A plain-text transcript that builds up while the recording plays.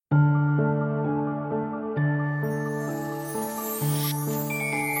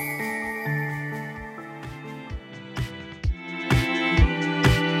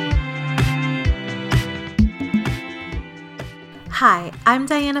Hi, I'm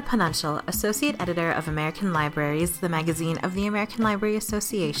Diana Panuncial, Associate Editor of American Libraries, the magazine of the American Library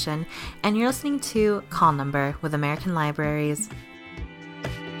Association, and you're listening to Call Number with American Libraries.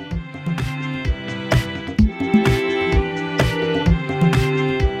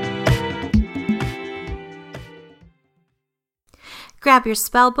 Grab your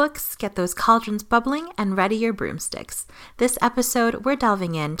spell books, get those cauldrons bubbling, and ready your broomsticks. This episode, we're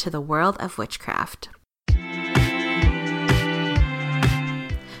delving into the world of witchcraft.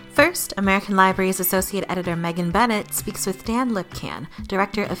 First, American Libraries Associate Editor Megan Bennett speaks with Dan Lipcan,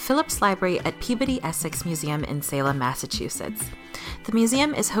 Director of Phillips Library at Peabody Essex Museum in Salem, Massachusetts. The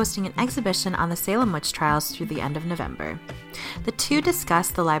museum is hosting an exhibition on the Salem Witch Trials through the end of November. The two discuss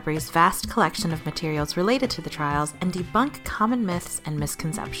the library's vast collection of materials related to the trials and debunk common myths and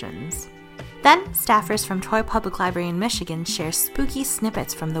misconceptions. Then, staffers from Troy Public Library in Michigan share spooky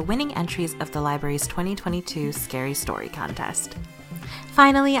snippets from the winning entries of the library's 2022 Scary Story Contest.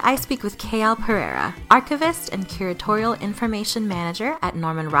 Finally, I speak with KL Pereira, archivist and curatorial information manager at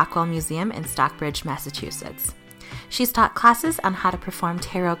Norman Rockwell Museum in Stockbridge, Massachusetts. She's taught classes on how to perform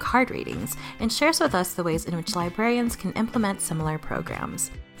tarot card readings and shares with us the ways in which librarians can implement similar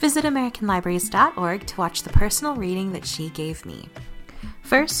programs. Visit AmericanLibraries.org to watch the personal reading that she gave me.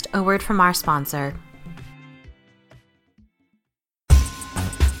 First, a word from our sponsor.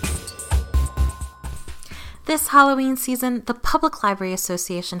 This Halloween season, the Public Library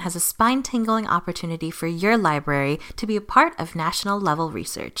Association has a spine-tingling opportunity for your library to be a part of national-level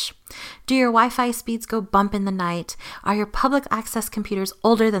research. Do your Wi-Fi speeds go bump in the night? Are your public access computers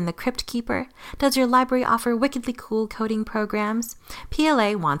older than the Crypt Keeper? Does your library offer wickedly cool coding programs?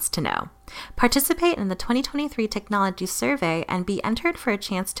 PLA wants to know. Participate in the 2023 Technology Survey and be entered for a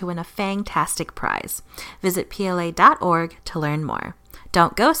chance to win a fantastic prize. Visit PLA.org to learn more.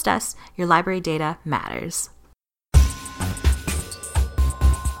 Don't ghost us. Your library data matters.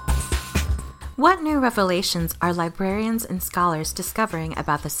 What new revelations are librarians and scholars discovering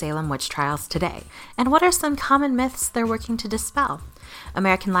about the Salem Witch Trials today? And what are some common myths they're working to dispel?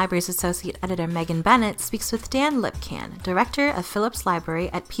 American Libraries Associate Editor Megan Bennett speaks with Dan Lipcan, Director of Phillips Library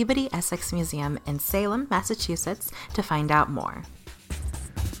at Peabody Essex Museum in Salem, Massachusetts, to find out more.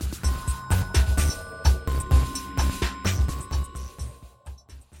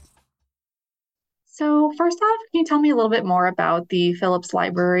 So first off, can you tell me a little bit more about the Phillips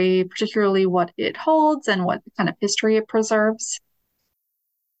Library, particularly what it holds and what kind of history it preserves?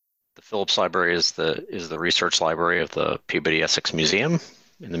 The Phillips Library is the research library of the Peabody Essex Museum,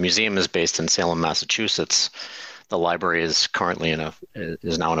 and the museum is based in Salem, Massachusetts. The library is currently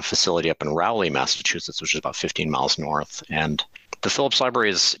is now in a facility up in Rowley, Massachusetts, which is about 15 miles north. And the Phillips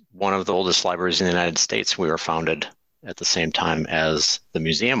Library is one of the oldest libraries in the United States. We were founded at the same time as the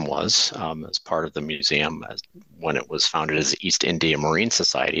museum was, as part of the museum when it was founded as the East India Marine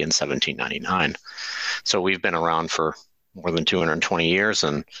Society in 1799. So we've been around for more than 220 years,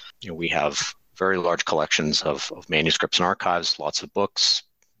 and we have very large collections of manuscripts and archives, lots of books,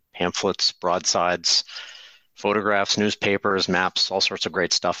 pamphlets, broadsides, photographs, newspapers, maps, all sorts of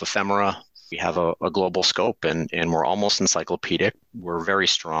great stuff, ephemera. We have a global scope, and we're almost encyclopedic. We're very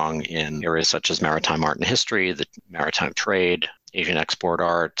strong in areas such as maritime art and history, the maritime trade, Asian export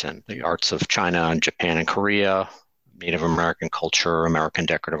art, and the arts of China and Japan and Korea, Native American culture, American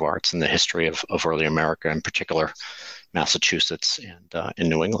decorative arts, and the history of early America, in particular Massachusetts and in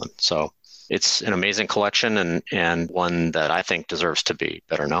New England. So it's an amazing collection and one that I think deserves to be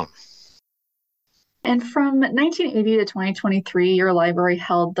better known. And from 1980 to 2023, your library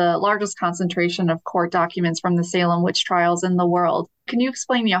held the largest concentration of court documents from the Salem Witch Trials in the world. Can you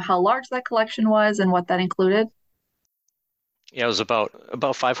explain, how large that collection was and what that included? Yeah, it was about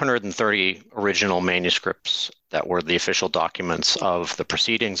 530 original manuscripts that were the official documents of the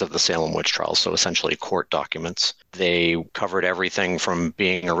proceedings of the Salem Witch Trials, so essentially court documents. They covered everything from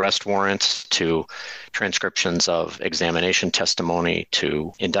being arrest warrants to transcriptions of examination testimony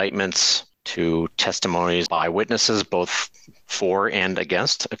to indictments, to testimonies by witnesses, both for and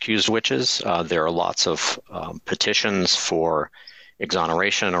against accused witches. There are lots of petitions for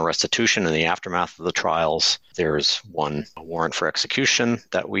exoneration or restitution in the aftermath of the trials. There's a warrant for execution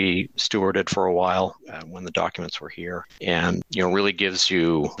that we stewarded for a while when the documents were here, and really gives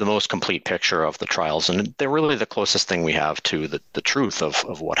you the most complete picture of the trials. And they're really the closest thing we have to the truth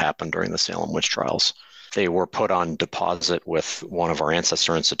of what happened during the Salem Witch Trials. They were put on deposit with one of our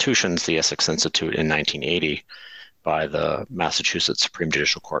ancestor institutions, the Essex Institute, in 1980 by the Massachusetts Supreme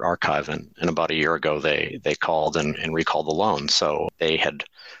Judicial Court Archive. And about a year ago, they called and recalled the loan. So they had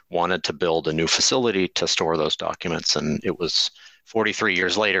wanted to build a new facility to store those documents. And it was 43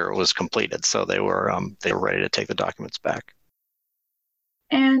 years later, it was completed. So they were ready to take the documents back.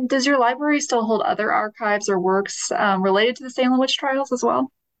 And does your library still hold other archives or works related to the Salem Witch Trials as well?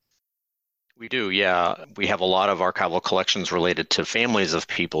 We do, yeah. We have a lot of archival collections related to families of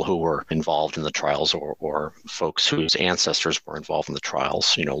people who were involved in the trials or folks whose ancestors were involved in the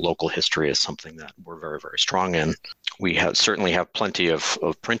trials. Local history is something that we're very, very strong in. We certainly have plenty of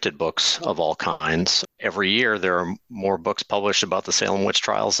printed books of all kinds. Every year, there are more books published about the Salem Witch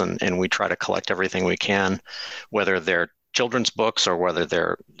Trials, and we try to collect everything we can, whether they're children's books or whether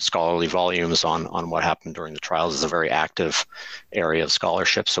they're scholarly volumes on what happened during the trials. Is a very active area of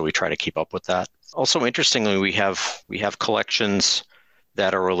scholarship, so we try to keep up with that. Also, interestingly, we have collections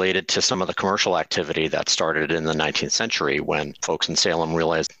that are related to some of the commercial activity that started in the 19th century when folks in Salem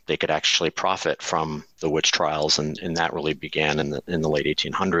realized they could actually profit from the witch trials, and that really began in the late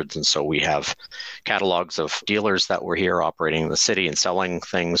 1800s. And so we have catalogs of dealers that were here operating in the city and selling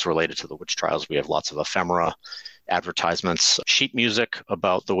things related to the witch trials. We have lots of ephemera, advertisements, sheet music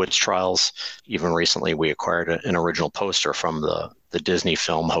about the witch trials. Even recently, we acquired an original poster from the Disney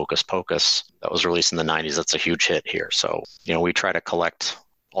film Hocus Pocus that was released in the 90s. That's a huge hit here. So, we try to collect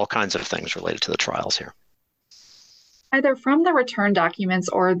all kinds of things related to the trials here. Either from the return documents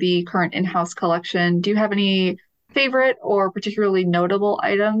or the current in-house collection, do you have any favorite or particularly notable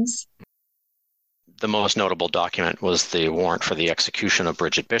items? The most notable document was the warrant for the execution of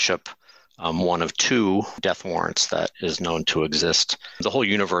Bridget Bishop, one of two death warrants that is known to exist. The whole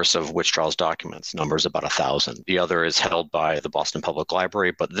universe of witch trials documents numbers about 1,000. The other is held by the Boston Public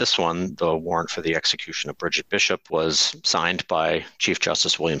Library, but this one, the warrant for the execution of Bridget Bishop, was signed by Chief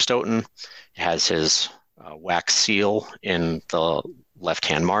Justice William Stoughton. It has his wax seal in the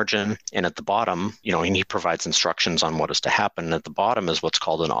left-hand margin, and at the bottom, and he provides instructions on what is to happen. At the bottom is what's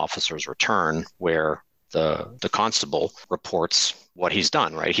called an officer's return, where the constable reports what he's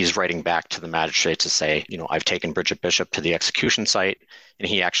done, right? He's writing back to the magistrate to say, I've taken Bridget Bishop to the execution site, and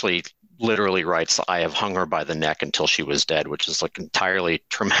he actually literally writes, I have hung her by the neck until she was dead, which is entirely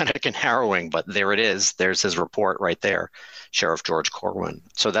traumatic and harrowing, but there it is. There's his report right there, Sheriff George Corwin.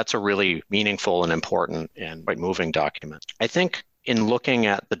 So that's a really meaningful and important and quite moving document. I think in looking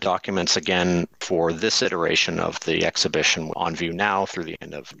at the documents again for this iteration of the exhibition on view now through the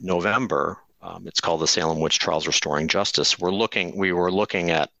end of November, it's called the Salem Witch Trials Restoring Justice. We were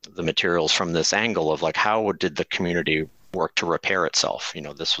looking at the materials from this angle of how did the community work to repair itself?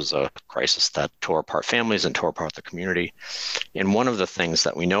 This was a crisis that tore apart families and tore apart the community. And one of the things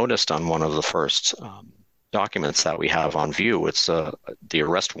that we noticed on one of the first documents that we have on view, it's the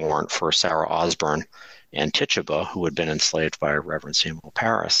arrest warrant for Sarah Osborne and Tituba, who had been enslaved by Reverend Samuel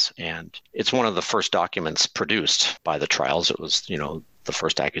Parris. And it's one of the first documents produced by the trials. It was, the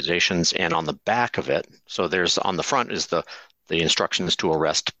first accusations, and on the back of it, so there's on the front is the instructions to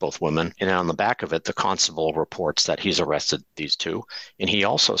arrest both women, and on the back of it, the constable reports that he's arrested these two, and he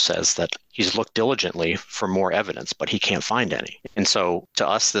also says that he's looked diligently for more evidence, but he can't find any. And so to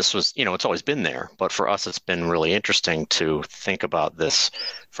us, this was, it's always been there, but for us, it's been really interesting to think about this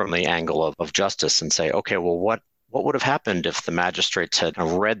from the angle of justice and say, okay, well, what would have happened if the magistrates had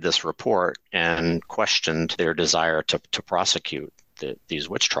read this report and questioned their desire to prosecute these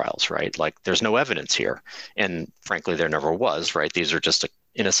witch trials, right? There's no evidence here. And frankly, there never was, right? These are just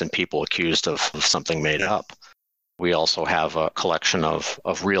innocent people accused of something made up. We also have a collection of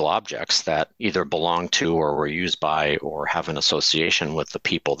real objects that either belong to or were used by or have an association with the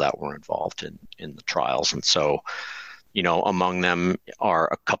people that were involved in the trials. And so, among them are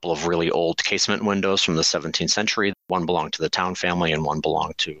a couple of really old casement windows from the 17th century. One belonged to the Town family and one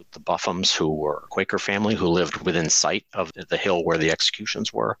belonged to the Buffums, who were a Quaker family who lived within sight of the hill where the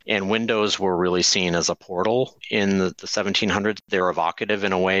executions were. And windows were really seen as a portal in the 1700s. They're evocative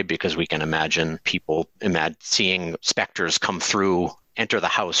in a way because we can imagine people seeing specters come through, enter the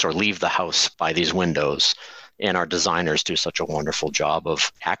house or leave the house by these windows. And our designers do such a wonderful job of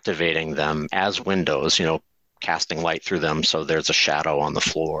activating them as windows, casting light through them so there's a shadow on the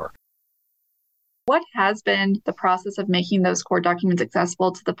floor. What has been the process of making those court documents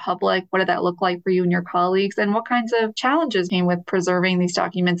accessible to the public? What did that look like for you and your colleagues? And what kinds of challenges came with preserving these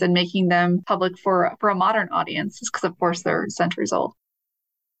documents and making them public for a modern audience? Because, of course, they're centuries old.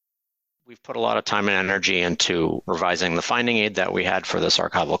 We've put a lot of time and energy into revising the finding aid that we had for this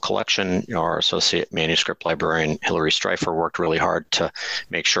archival collection. Our associate manuscript librarian, Hilary Streifer, worked really hard to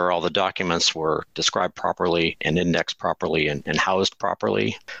make sure all the documents were described properly and indexed properly and housed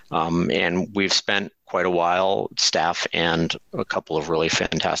properly. And we've spent quite a while, staff and a couple of really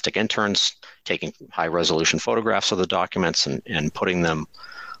fantastic interns, taking high-resolution photographs of the documents and putting them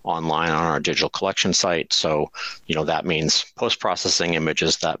online on our digital collection site. So, that means post-processing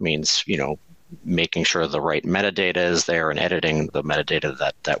images. That means, making sure the right metadata is there and editing the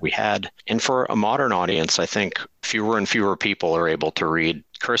metadata that we had. And for a modern audience, I think fewer and fewer people are able to read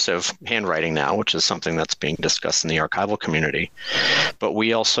cursive handwriting now, which is something that's being discussed in the archival community. But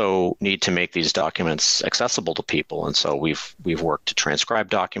we also need to make these documents accessible to people. And so we've worked to transcribe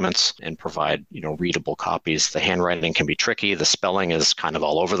documents and provide, readable copies. The handwriting can be tricky. The spelling is kind of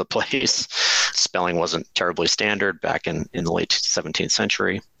all over the place. Spelling wasn't terribly standard back in the late 17th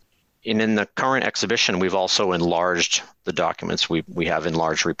century. And in the current exhibition, we've also enlarged the documents. We have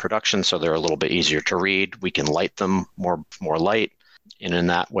enlarged reproductions, so they're a little bit easier to read. We can light them more light. And in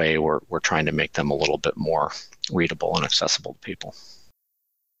that way, we're trying to make them a little bit more readable and accessible to people.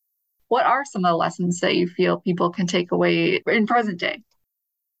 What are some of the lessons that you feel people can take away in present day?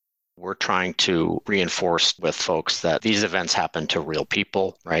 We're trying to reinforce with folks that these events happen to real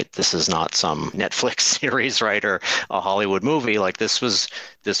people, right? This is not some Netflix series, right, or a Hollywood movie. Like this was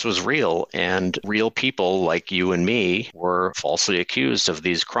real, and real people like you and me were falsely accused of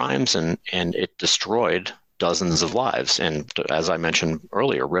these crimes, and it destroyed dozens of lives. And as I mentioned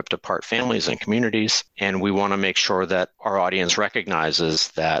earlier, ripped apart families and communities. And we want to make sure that our audience recognizes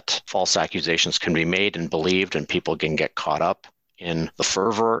that false accusations can be made and believed, and people can get caught up in the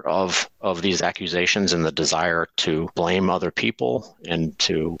fervor of these accusations and the desire to blame other people and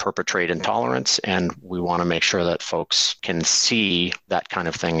to perpetrate intolerance. And we want to make sure that folks can see that kind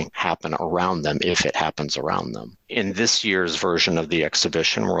of thing happen around them if it happens around them. In this year's version of the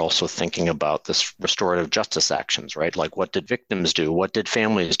exhibition, we're also thinking about this restorative justice actions, right? Like, what did victims do? What did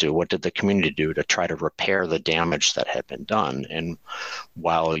families do? What did the community do to try to repair the damage that had been done? And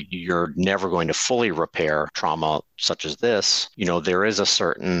while you're never going to fully repair trauma such as this, there is a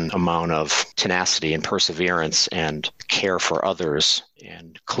certain amount of tenacity and perseverance and care for others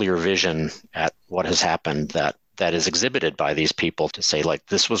and clear vision at what has happened that is exhibited by these people to say, like,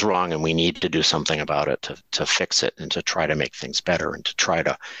 this was wrong and we need to do something about it to fix it and to try to make things better and to try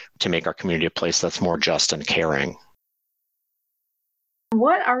to make our community a place that's more just and caring.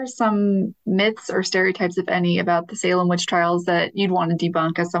 What are some myths or stereotypes, if any, about the Salem Witch Trials that you'd want to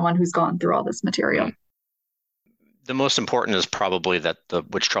debunk as someone who's gone through all this material? The most important is probably that the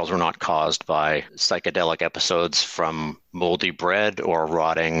witch trials were not caused by psychedelic episodes from moldy bread or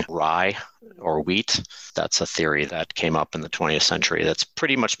rotting rye or wheat. That's a theory that came up in the 20th century that's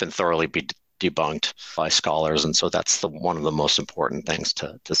pretty much been thoroughly debunked by scholars. And so that's one of the most important things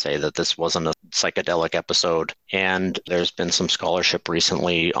to say, that this wasn't a psychedelic episode. And there's been some scholarship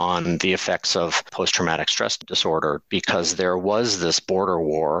recently on the effects of post-traumatic stress disorder, because there was this border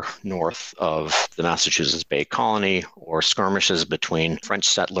war north of the Massachusetts Bay Colony, or skirmishes between French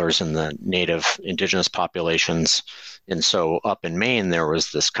settlers and the native indigenous populations. And so up in Maine, there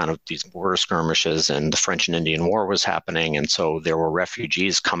was these border skirmishes, and the French and Indian War was happening. And so there were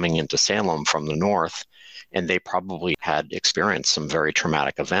refugees coming into Salem from the north, and they probably had experienced some very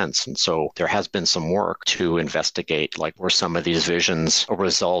traumatic events. And so there has been some work to investigate, like, were some of these visions a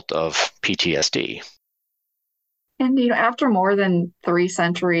result of PTSD? And, after more than 3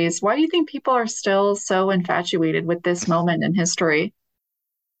 centuries, why do you think people are still so infatuated with this moment in history?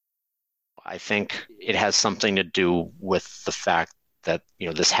 I think it has something to do with the fact that,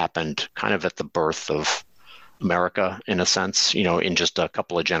 this happened kind of at the birth of America, in a sense. In just a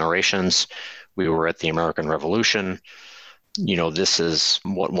couple of generations, we were at the American Revolution. This is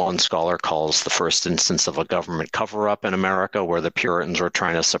what one scholar calls the first instance of a government cover-up in America, where the Puritans were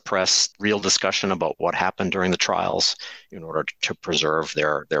trying to suppress real discussion about what happened during the trials in order to preserve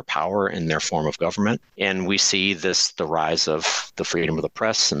their power in their form of government. And we see the rise of the freedom of the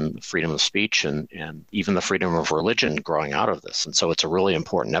press and freedom of speech and even the freedom of religion growing out of this. And so it's a really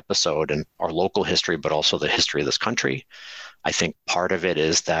important episode in our local history, but also the history of this country. I think part of it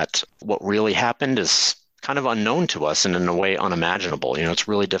is that what really happened is kind of unknown to us and in a way unimaginable. It's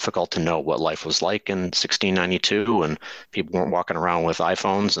really difficult to know what life was like in 1692, and people weren't walking around with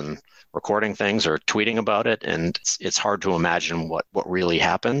iPhones and recording things or tweeting about it. And it's hard to imagine what really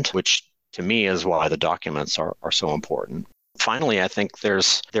happened, which to me is why the documents are so important. Finally, I think there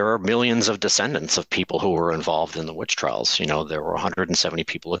are millions of descendants of people who were involved in the witch trials. There were 170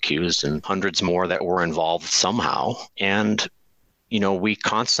 people accused and hundreds more that were involved somehow. And we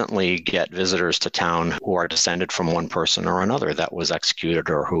constantly get visitors to town who are descended from one person or another that was executed,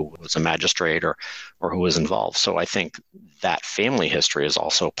 or who was a magistrate, or who was involved. So I think that family history is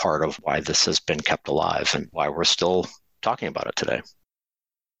also part of why this has been kept alive and why we're still talking about it today.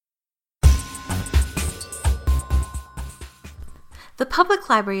 The Public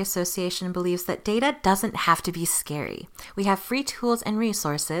Library Association believes that data doesn't have to be scary. We have free tools and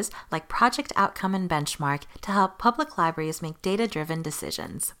resources like Project Outcome and Benchmark to help public libraries make data-driven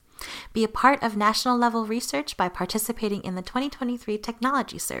decisions. Be a part of national-level research by participating in the 2023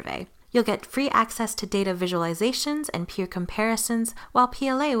 Technology Survey. You'll get free access to data visualizations and peer comparisons, while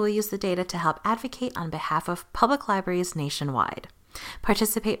PLA will use the data to help advocate on behalf of public libraries nationwide.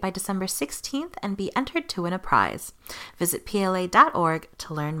 Participate by December 16th and be entered to win a prize. Visit pla.org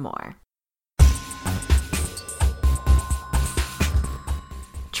to learn more.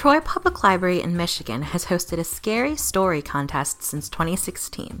 Troy Public Library in Michigan has hosted a scary story contest since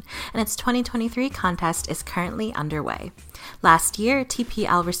 2016, and its 2023 contest is currently underway. Last year,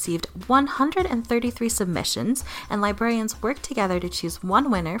 TPL received 133 submissions, and librarians worked together to choose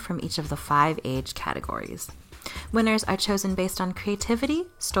one winner from each of the 5 age categories. Winners are chosen based on creativity,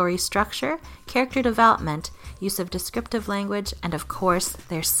 story structure, character development, use of descriptive language, and of course,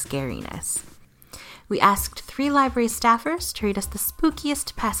 their scariness. We asked 3 library staffers to read us the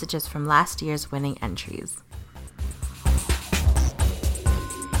spookiest passages from last year's winning entries.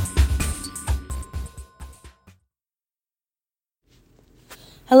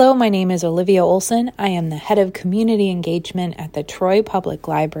 Hello, my name is Olivia Olson. I am the head of community engagement at the Troy Public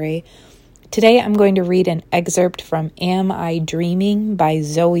Library. Today I'm going to read an excerpt from Am I Dreaming by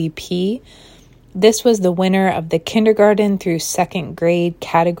Zoe P. This was the winner of the kindergarten through 2nd grade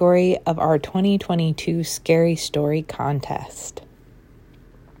category of our 2022 Scary Story Contest.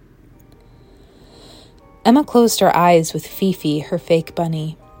 Emma closed her eyes with Fifi, her fake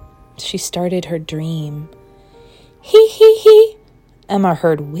bunny. She started her dream. Hee hee hee. Emma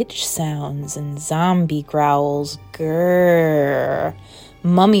heard witch sounds and zombie growls. Grrr.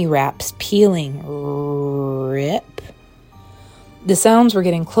 Mummy wraps peeling. Rip. The sounds were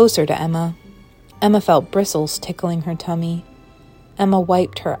getting closer to Emma. Emma felt bristles tickling her tummy. Emma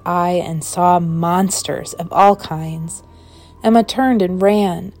wiped her eye and saw monsters of all kinds. Emma turned and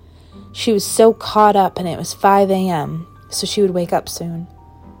ran. She was so caught up, and it was 5 a.m., so she would wake up soon.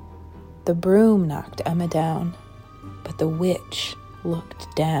 The broom knocked Emma down, but the witch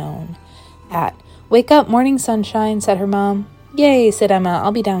looked down at... "Wake up, morning sunshine," said her mom. "Yay," said Emma.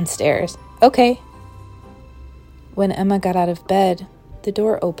 "I'll be downstairs." "Okay." When Emma got out of bed, the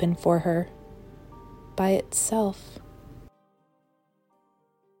door opened for her. By itself.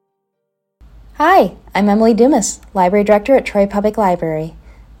 Hi, I'm Emily Dumas, Library Director at Troy Public Library.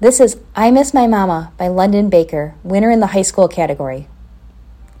 This is I Miss My Mama by London Baker, winner in the high school category.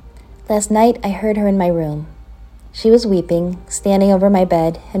 Last night I heard her in my room. She was weeping, standing over my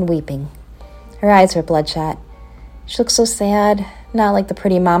bed and weeping. Her eyes were bloodshot. She looked so sad, not like the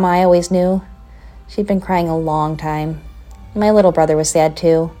pretty mama I always knew. She'd been crying a long time. My little brother was sad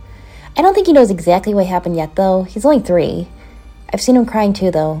too. I don't think he knows exactly what happened yet, though. He's only 3. I've seen him crying too,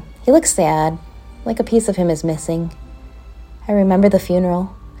 though. He looks sad, like a piece of him is missing. I remember the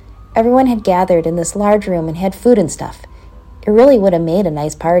funeral. Everyone had gathered in this large room and had food and stuff. It really would have made a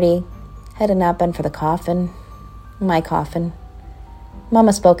nice party, had it not been for the coffin. My coffin.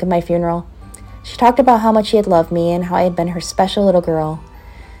 Mama spoke at my funeral. She talked about how much she had loved me and how I had been her special little girl.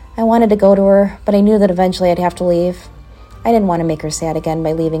 I wanted to go to her, but I knew that eventually I'd have to leave. I didn't want to make her sad again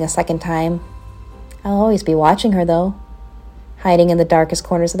by leaving a second time. I'll always be watching her, though. Hiding in the darkest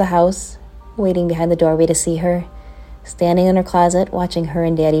corners of the house, waiting behind the doorway to see her, standing in her closet watching her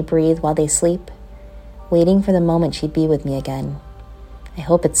and Daddy breathe while they sleep, waiting for the moment she'd be with me again. I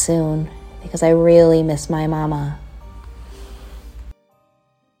hope it's soon, because I really miss my mama.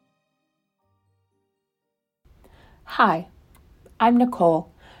 Hi, I'm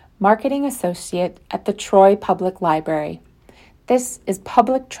Nicole, Marketing Associate at the Troy Public Library. This is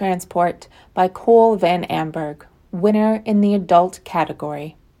Public Transport by Cole Van Amberg, winner in the adult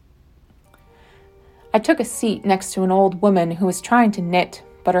category. I took a seat next to an old woman who was trying to knit,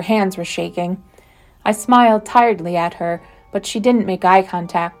 but her hands were shaking. I smiled tiredly at her, but she didn't make eye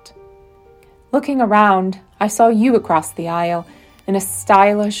contact. Looking around, I saw you across the aisle, in a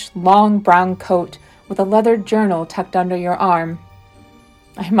stylish, long brown coat with a leather journal tucked under your arm.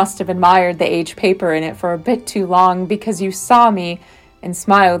 I must have admired the age paper in it for a bit too long because you saw me and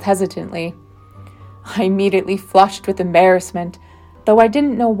smiled hesitantly. I immediately flushed with embarrassment, though I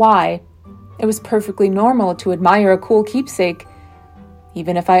didn't know why. It was perfectly normal to admire a cool keepsake,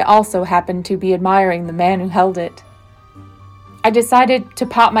 even if I also happened to be admiring the man who held it. I decided to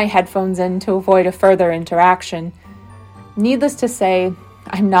pop my headphones in to avoid a further interaction. Needless to say,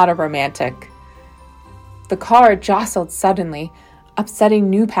 I'm not a romantic. The car jostled suddenly, upsetting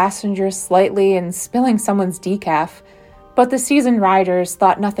new passengers slightly and spilling someone's decaf, but the seasoned riders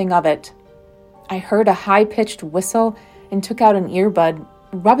thought nothing of it. I heard a high-pitched whistle and took out an earbud,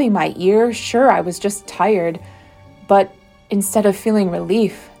 rubbing my ear. Sure, I was just tired, but instead of feeling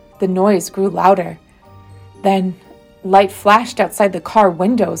relief, the noise grew louder. Then Light flashed outside the car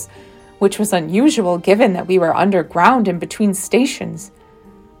windows, which was unusual given that we were underground in between stations.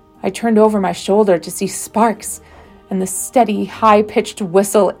 I turned over my shoulder to see sparks, and the steady, high-pitched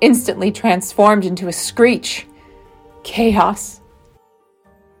whistle instantly transformed into a screech. Chaos.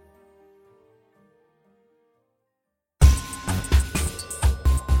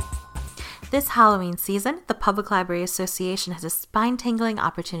 This Halloween season, the Public Library Association has a spine-tingling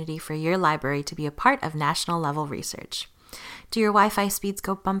opportunity for your library to be a part of national-level research. Do your Wi-Fi speeds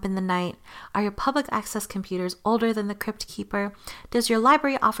go bump in the night? Are your public access computers older than the Crypt Keeper? Does your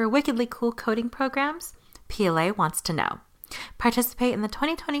library offer wickedly cool coding programs? PLA wants to know. Participate in the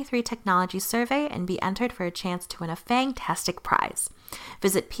 2023 Technology Survey and be entered for a chance to win a fantastic prize.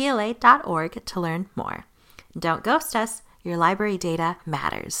 Visit pla.org to learn more. Don't ghost us. Your library data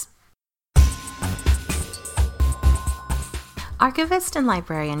matters. Archivist and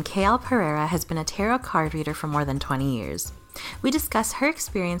librarian KL Pereira has been a tarot card reader for more than 20 years. We discuss her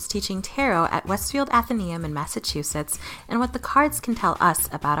experience teaching tarot at Westfield Atheneum in Massachusetts and what the cards can tell us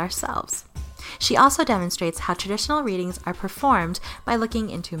about ourselves. She also demonstrates how traditional readings are performed by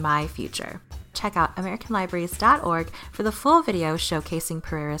looking into my future. Check out AmericanLibraries.org for the full video showcasing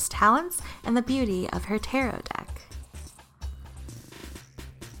Pereira's talents and the beauty of her tarot deck.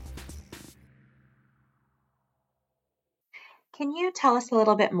 Can you tell us a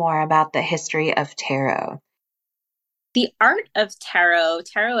little bit more about the history of tarot? The art of tarot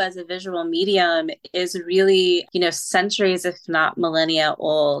as a visual medium is really, centuries, if not millennia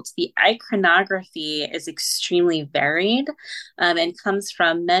old. The iconography is extremely varied and comes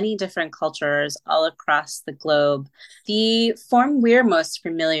from many different cultures all across the globe. The form we're most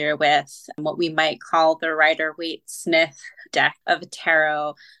familiar with, what we might call the Rider-Waite-Smith deck of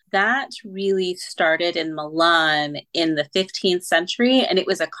tarot, that really started in Milan in the 15th century, and it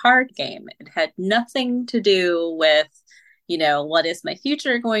was a card game. It had nothing to do with, what is my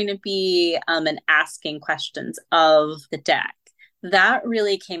future going to be, and asking questions of the deck. That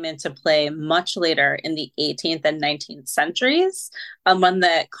really came into play much later in the 18th and 19th centuries, when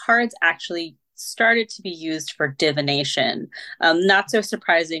the cards actually started to be used for divination. Not so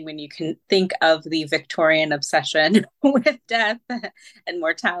surprising when you can think of the Victorian obsession with death and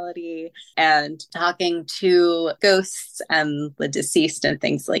mortality and talking to ghosts and the deceased and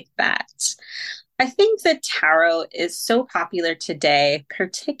things like that. I think that tarot is so popular today,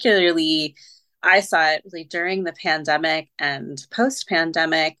 particularly I saw it really during the pandemic and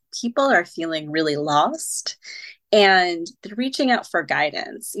post-pandemic. People are feeling really lost and they're reaching out for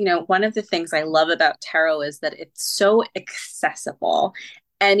guidance. One of the things I love about tarot is that it's so accessible.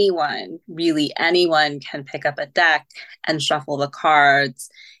 Anyone can pick up a deck and shuffle the cards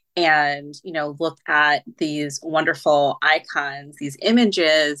and, look at these wonderful icons, these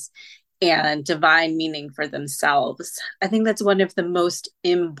images, and divine meaning for themselves. I think that's one of the most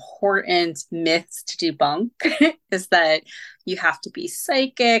important myths to debunk is that you have to be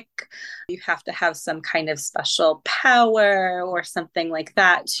psychic, you have to have some kind of special power or something like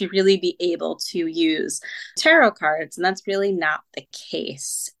that to really be able to use tarot cards. And that's really not the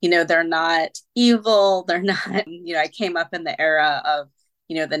case. They're not evil. They're not, I came up in the era of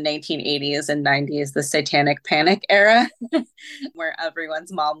the 1980s and 90s, the satanic panic era, where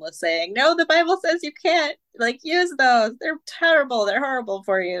everyone's mom was saying, no, the Bible says you can't use those. They're terrible. They're horrible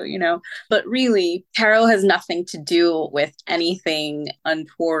for you, But really, tarot has nothing to do with anything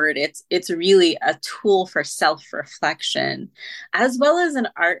untoward. It's really a tool for self-reflection, as well as an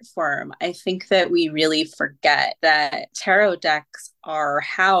art form. I think that we really forget that tarot decks are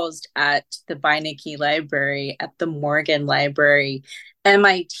housed at the Beinecke Library, at the Morgan Library.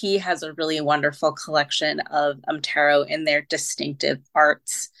 MIT has a really wonderful collection of tarot in their distinctive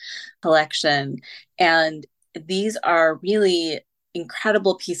arts collection. And these are really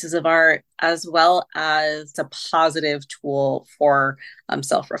incredible pieces of art, as well as a positive tool for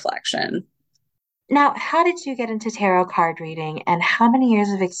self-reflection. Now, how did you get into tarot card reading, and how many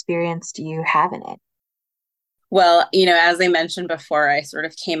years of experience do you have in it? Well, as I mentioned before, I sort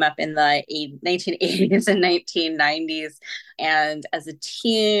of came up in the 1980s and 1990s. And as a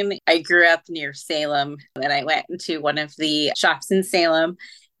teen, I grew up near Salem, and I went into one of the shops in Salem,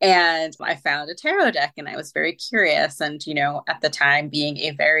 and I found a tarot deck, and I was very curious. And, at the time, being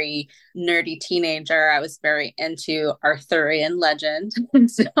a very nerdy teenager, I was very into Arthurian legend. And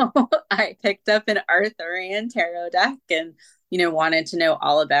so I picked up an Arthurian tarot deck and wanted to know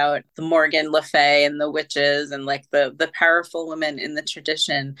all about the Morgan Le Fay and the witches and like the powerful women in the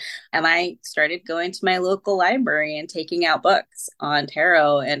tradition. And I started going to my local library and taking out books on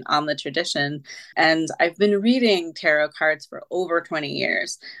tarot and on the tradition. And I've been reading tarot cards for over 20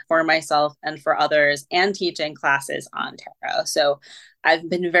 years for myself and for others, and teaching classes on tarot. So I've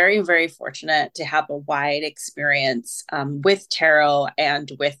been very, very fortunate to have a wide experience with tarot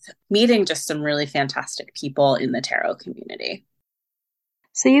and with meeting just some really fantastic people in the tarot community.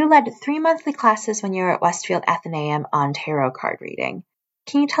 So you led 3 monthly classes when you were at Westfield Athenaeum on tarot card reading.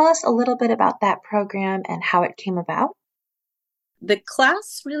 Can you tell us a little bit about that program and how it came about? The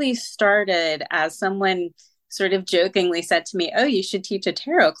class really started as someone sort of jokingly said to me, "Oh, you should teach a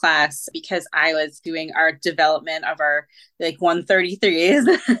tarot class," because I was doing our development of our like 133s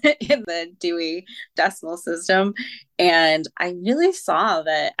in the Dewey Decimal System. And I really saw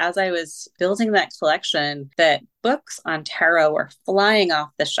that as I was building that collection, that books on tarot were flying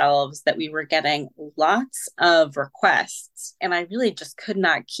off the shelves, that we were getting lots of requests. And I really just could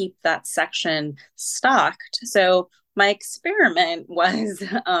not keep that section stocked. So my experiment was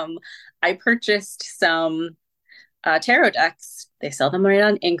I purchased some tarot decks. They sell them right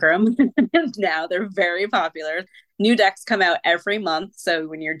on Ingram. Now they're very popular. New decks come out every month. So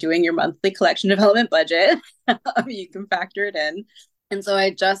when you're doing your monthly collection development budget, you can factor it in. And so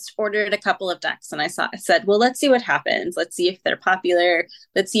I just ordered a couple of decks and I said, well, let's see what happens. Let's see if they're popular.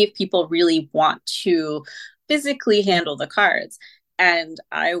 Let's see if people really want to physically handle the cards. And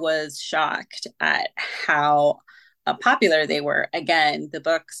I was shocked at how popular they were. Again, the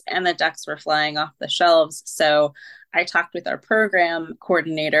books and the decks were flying off the shelves. So I talked with our program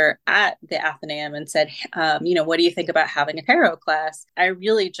coordinator at the Athenaeum and said, what do you think about having a tarot class? I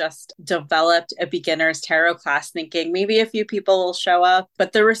really just developed a beginner's tarot class thinking maybe a few people will show up,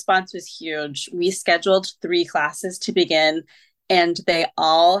 but the response was huge. We scheduled 3 classes to begin, and they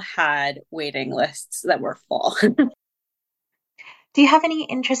all had waiting lists that were full. Do you have any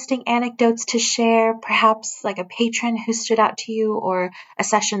interesting anecdotes to share, perhaps like a patron who stood out to you or a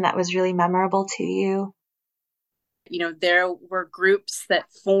session that was really memorable to you? There were groups that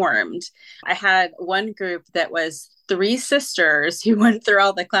formed. I had one group that was 3 sisters who went through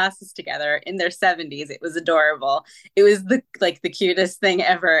all the classes together in their 70s. It was adorable. It was the cutest thing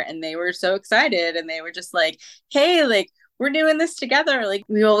ever. And they were so excited. And they were just like, hey, we're doing this together.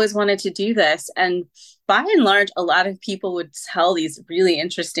 We always wanted to do this. And by and large, a lot of people would tell these really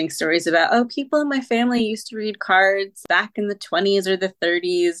interesting stories about, people in my family used to read cards back in the 20s or the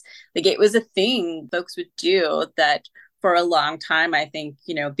 30s. It was a thing folks would do that for a long time, I think,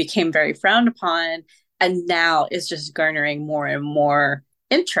 became very frowned upon, and now is just garnering more and more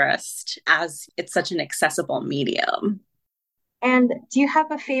interest as it's such an accessible medium. And do you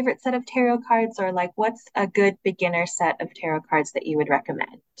have a favorite set of tarot cards, or what's a good beginner set of tarot cards that you would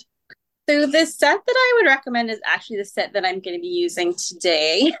recommend? So the set that I would recommend is actually the set that I'm going to be using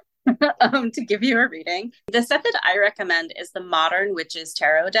today to give you a reading. The set that I recommend is the Modern Witches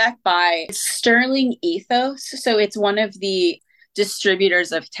Tarot deck by Sterling Ethos. So it's one of the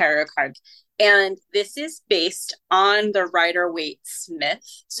distributors of tarot cards. And this is based on the Rider-Waite-Smith.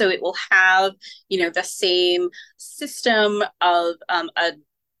 So it will have, the same system of a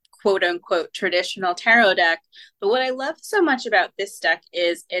quote unquote traditional tarot deck. But what I love so much about this deck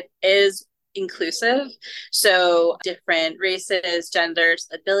is it is inclusive. So different races, genders,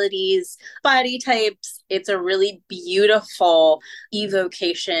 abilities, body types. It's a really beautiful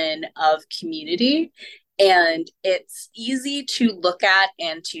evocation of community. And it's easy to look at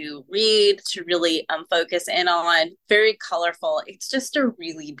and to read, to really focus in on. Very colorful. It's just a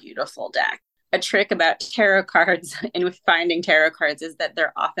really beautiful deck. A trick about tarot cards and with finding tarot cards is that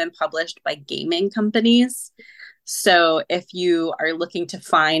they're often published by gaming companies. So if you are looking to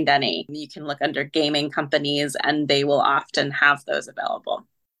find any, you can look under gaming companies and they will often have those available.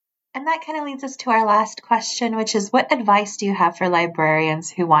 And that kind of leads us to our last question, which is, what advice do you have for librarians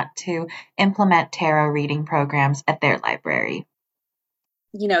who want to implement tarot reading programs at their library?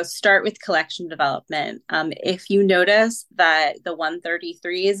 Start with collection development. If you notice that the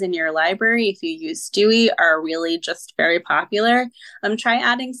 133s in your library, if you use Dewey, are really just very popular, try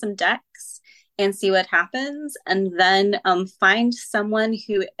adding some decks and see what happens. And then find someone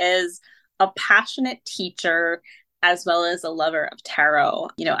who is a passionate teacher as well as a lover of tarot.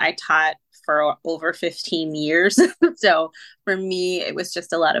 I taught for over 15 years. So for me, it was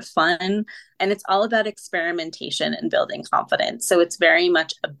just a lot of fun. And it's all about experimentation and building confidence. So it's very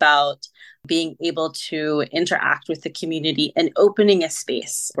much about being able to interact with the community and opening a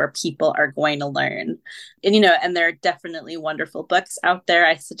space where people are going to learn. And there are definitely wonderful books out there.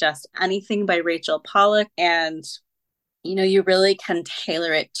 I suggest anything by Rachel Pollack. And You really can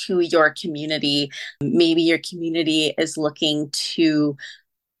tailor it to your community. Maybe your community is looking to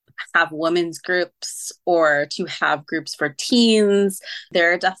have women's groups or to have groups for teens.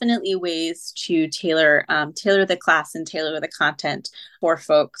 There are definitely ways to tailor the class and tailor the content for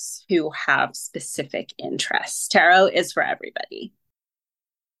folks who have specific interests. Tarot is for everybody.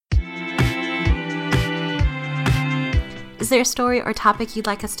 Is there a story or topic you'd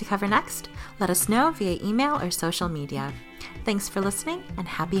like us to cover next? Let us know via email or social media. Thanks for listening, and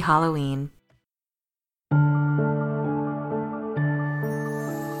happy Halloween.